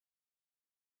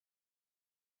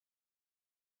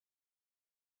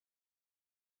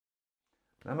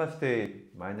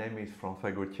Namaste, my name is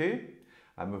François Gauthier.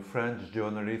 I'm a French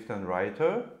journalist and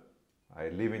writer. I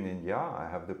live in India. I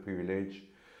have the privilege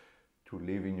to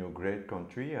live in your great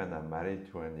country and I'm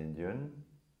married to an Indian.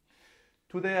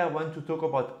 Today I want to talk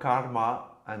about karma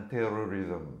and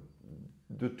terrorism.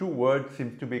 The two words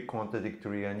seem to be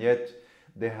contradictory and yet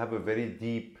they have a very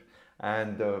deep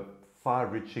and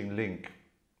far-reaching link.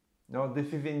 Now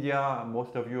this is India,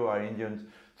 most of you are Indians,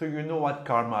 so you know what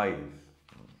karma is.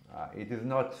 It is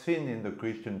not sin in the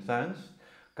Christian sense.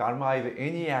 Karma is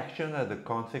any action as a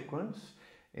consequence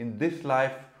in this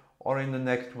life or in the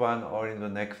next one or in the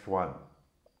next one.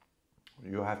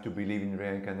 You have to believe in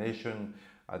reincarnation.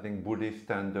 I think Buddhists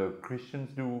and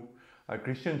Christians do.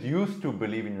 Christians used to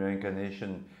believe in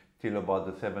reincarnation till about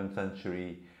the 7th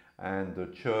century, and the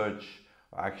church,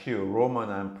 actually a Roman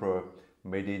emperor,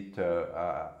 made it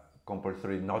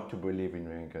compulsory not to believe in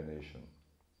reincarnation.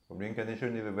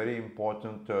 Reincarnation is a very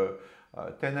important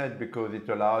tenet because it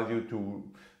allows you to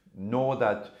know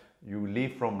that you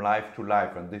live from life to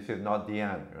life, and this is not the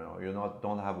end. You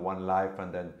don't have one life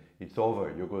and then it's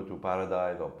over. You go to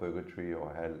paradise or purgatory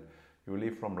or hell. You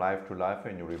live from life to life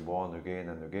and you're reborn again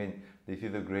and again. This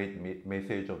is a great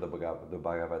message of the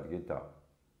Bhagavad Gita.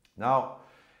 Now,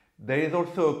 there is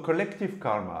also a collective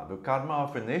karma, the karma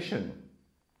of a nation.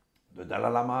 The Dalai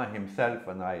Lama himself,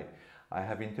 and I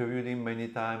have interviewed him many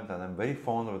times and I'm very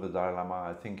fond of the Dalai Lama.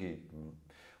 I think he's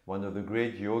one of the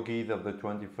great yogis of the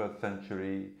 21st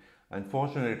century.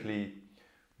 Unfortunately,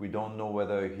 we don't know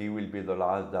whether he will be the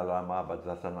last Dalai Lama, but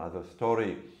that's another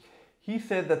story. He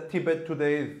said that Tibet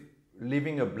today is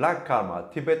living a black karma.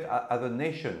 Tibet as a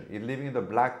nation is living the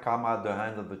black karma at the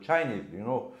hands of the Chinese.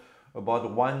 About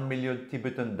 1 million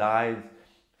Tibetans died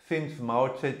since Mao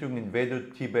Zedong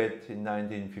invaded Tibet in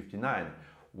 1959.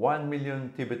 1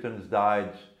 million Tibetans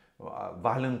died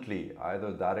violently,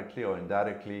 either directly or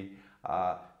indirectly,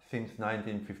 since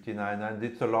 1959. And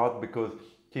it's a lot because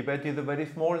Tibet is a very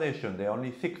small nation. There are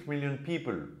only 6 million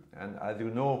people. And as you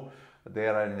know, they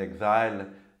are in exile.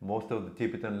 Most of the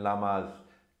Tibetan lamas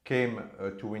came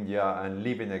to India and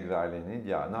live in exile in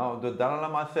India. Now, the Dalai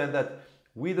Lama said that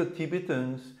we, the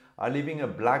Tibetans, are living a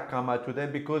black karma today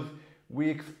because we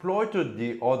exploited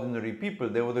the ordinary people.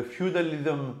 There was a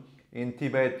feudalism in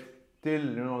Tibet till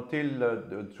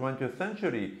the 20th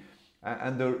century,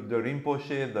 and the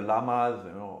Rinpoche, the lamas,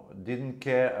 didn't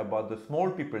care about the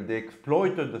small people. They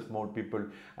exploited the small people,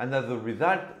 and as a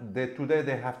result, today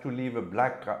they have to live a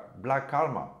black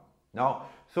karma. Now,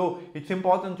 so it's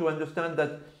important to understand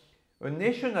that a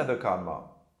nation has a karma.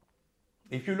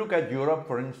 If you look at Europe,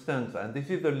 for instance, and this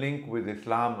is the link with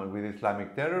Islam and with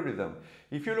Islamic terrorism,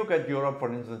 if you look at Europe,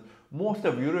 for instance, most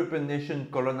of European nations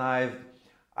colonized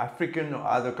African or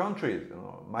other countries.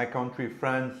 My country,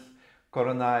 France,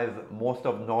 colonized most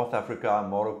of North Africa,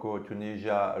 Morocco,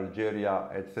 Tunisia, Algeria,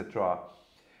 etc.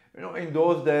 In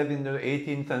those days, in the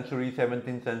 18th century,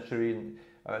 17th century,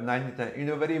 19th century, in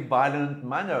a very violent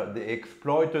manner, they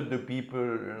exploited the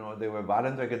people. They were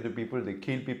violent against the people. They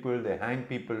killed people. They hanged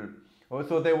people.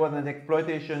 Also, there was an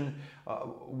exploitation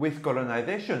with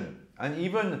colonization. And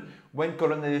even when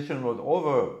colonization was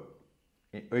over,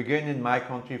 again in my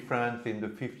country, France, in the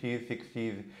 50s,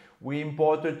 60s, we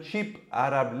imported cheap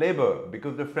Arab labor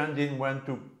because the French didn't want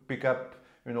to pick up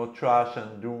trash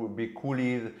and be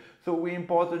coolies. So we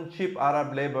imported cheap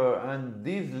Arab labor, and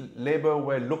these labor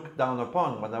were looked down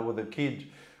upon. When I was a kid,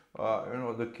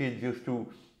 the kids used to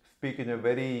speak in a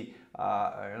very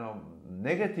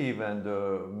negative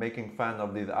and making fun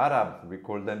of these Arabs. We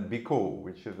call them biko,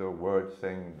 which is a word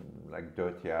saying like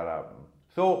dirty Arab.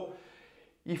 So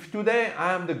if today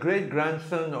I am the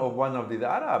great-grandson of one of these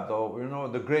Arabs, or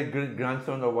the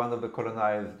great-great-grandson of one of the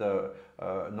colonized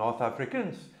North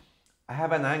Africans, I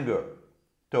have an anger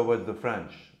towards the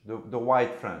French, the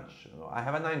white French. I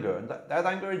have an anger, and that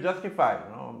anger is justified.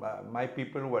 My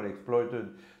people were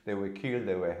exploited, they were killed,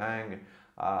 they were hanged.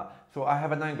 So I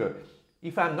have an anger.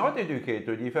 If I'm not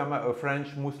educated, if I'm a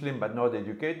French Muslim but not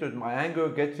educated, my anger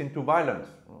gets into violence.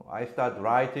 I start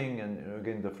rioting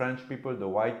against the French people, the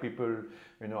white people,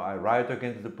 I riot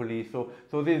against the police.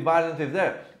 So this violence is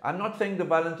there. I'm not saying the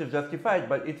violence is justified,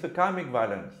 but it's a karmic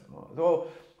violence. So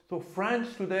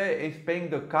France today is paying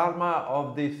the karma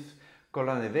of this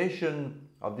colonization,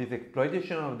 of this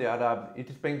exploitation of the Arabs. It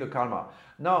is paying the karma.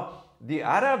 Now, the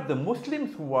Arabs, the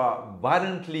Muslims who are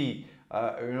violently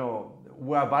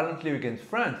who are violently against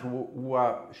France, who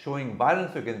are showing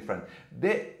violence against France,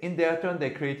 in their turn,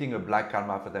 they're creating a black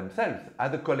karma for themselves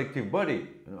as a collective body,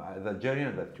 as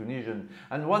Algerians, as Tunisians,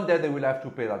 and one day they will have to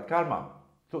pay that karma.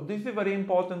 So this is very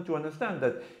important to understand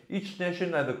that each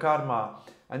nation has a karma,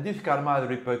 and this karma has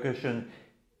repercussion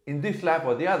in this life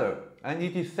or the other. And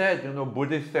it is said,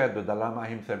 Buddhists said, the Dalai Lama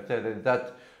himself said,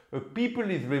 that a people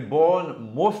is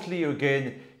reborn mostly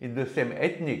again in the same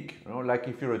ethnic. Like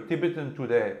if you're a Tibetan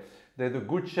today, there's a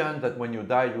good chance that when you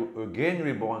die, you again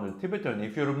reborn a Tibetan.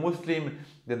 If you're a Muslim,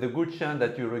 there's a good chance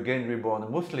that you're again reborn a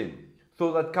Muslim.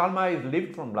 So that karma is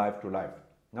lived from life to life.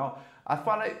 Now, as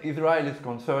far as Israel is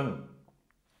concerned,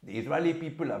 the Israeli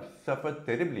people have suffered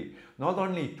terribly. Not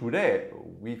only today,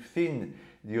 we've seen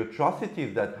the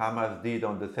atrocities that Hamas did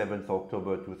on the 7th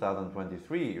October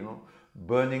 2023,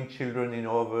 burning children in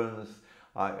ovens,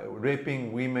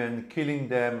 raping women, killing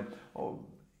them.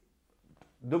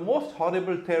 The most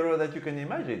horrible terror that you can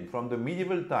imagine from the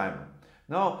medieval time.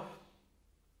 Now,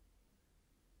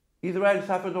 Israel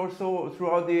suffered also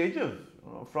throughout the ages.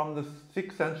 From the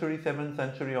 6th century, 7th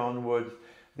century onwards,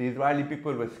 the Israeli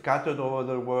people were scattered over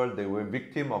the world. They were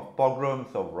victims of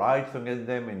pogroms, of riots against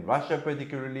them, in Russia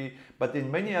particularly, but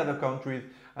in many other countries.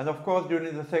 And of course,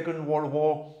 during the Second World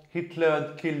War, Hitler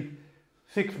had killed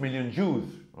 6 million Jews.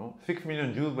 6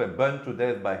 million Jews were burnt to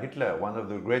death by Hitler, one of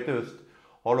the greatest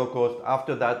Holocaust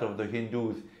after that of the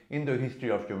Hindus in the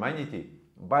history of humanity.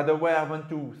 By the way, I want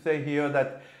to say here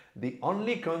that the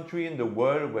only country in the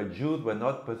world where Jews were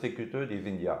not persecuted is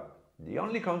India. The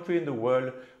only country in the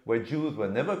world where Jews were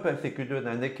never persecuted,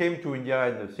 and they came to India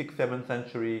in the 6th, 7th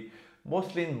century,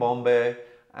 mostly in Bombay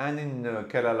and in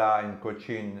Kerala, in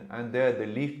Cochin, and there they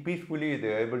lived peacefully, they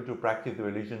were able to practice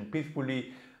religion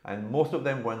peacefully, and most of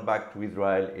them went back to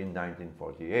Israel in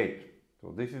 1948.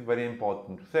 So this is very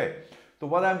important to say. So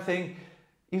what I'm saying,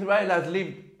 Israel has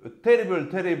lived a terrible,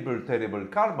 terrible, terrible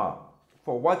karma.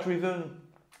 For what reason?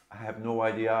 I have no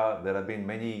idea. There have been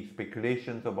many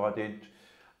speculations about it.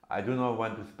 I do not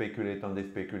want to speculate on the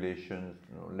speculations.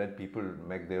 Let people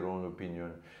make their own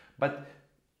opinion. But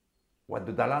what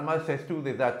the Dalai Lama says too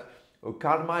is that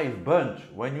karma is burnt.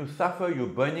 When you suffer, you're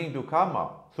burning the karma.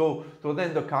 So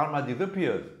then the karma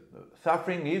disappears.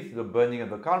 Suffering is the burning of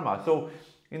the karma. So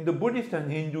in the Buddhist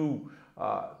and Hindu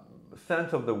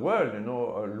sense of the world,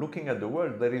 looking at the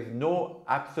world, there is no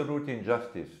absolute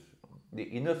injustice. The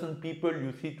innocent people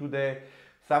you see today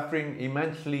suffering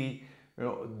immensely,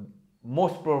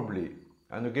 most probably,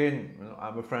 and again,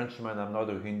 I'm a Frenchman, I'm not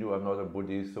a Hindu, I'm not a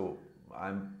Buddhist, so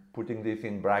I'm putting this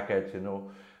in brackets,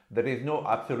 there is no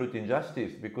absolute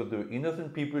injustice because the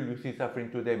innocent people you see suffering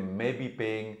today may be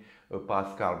paying a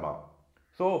past karma.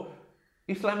 So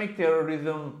Islamic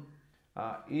terrorism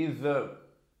is a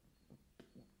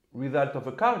result of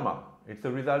a karma. It's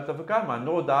a result of a karma.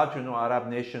 No doubt, Arab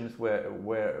nations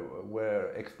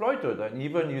were exploited. And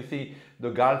even you see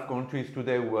the Gulf countries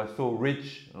today who are so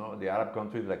rich, the Arab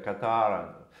countries like Qatar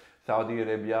and Saudi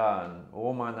Arabia and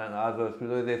Oman and others,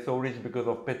 they're so rich because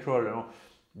of petrol,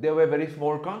 They were a very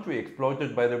small country,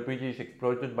 exploited by the British,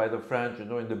 exploited by the French.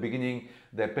 In the beginning,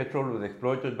 their petrol was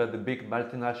exploited by the big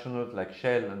multinationals like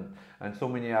Shell and so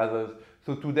many others.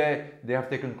 So today, they have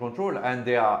taken control and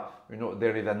they are,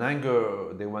 there is an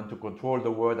anger, they want to control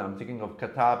the world. I'm thinking of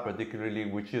Qatar particularly,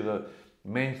 which is a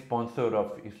main sponsor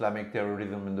of Islamic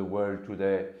terrorism in the world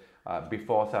today,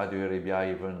 before Saudi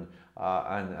Arabia even,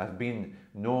 and has been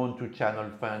known to channel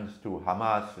funds to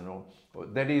Hamas,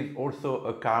 There is also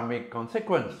a karmic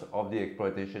consequence of the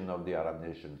exploitation of the Arab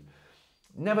nations.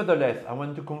 Nevertheless, I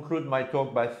want to conclude my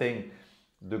talk by saying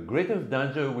the greatest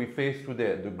danger we face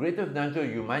today, the greatest danger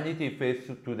humanity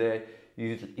faces today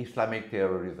is Islamic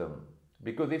terrorism.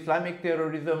 Because Islamic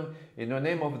terrorism, in the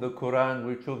name of the Quran,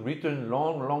 which was written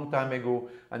long time ago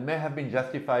and may have been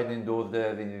justified in those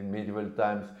days, in medieval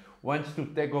times, wants to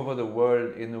take over the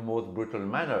world in the most brutal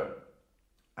manner.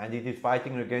 And it is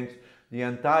fighting against the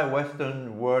entire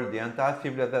Western world, the entire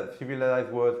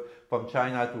civilized world, from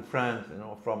China to France,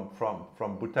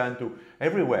 from Bhutan to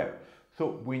everywhere.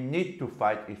 So we need to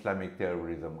fight Islamic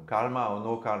terrorism, karma or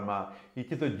no karma.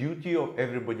 It is a duty of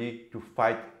everybody to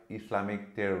fight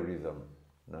Islamic terrorism.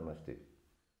 Namaste.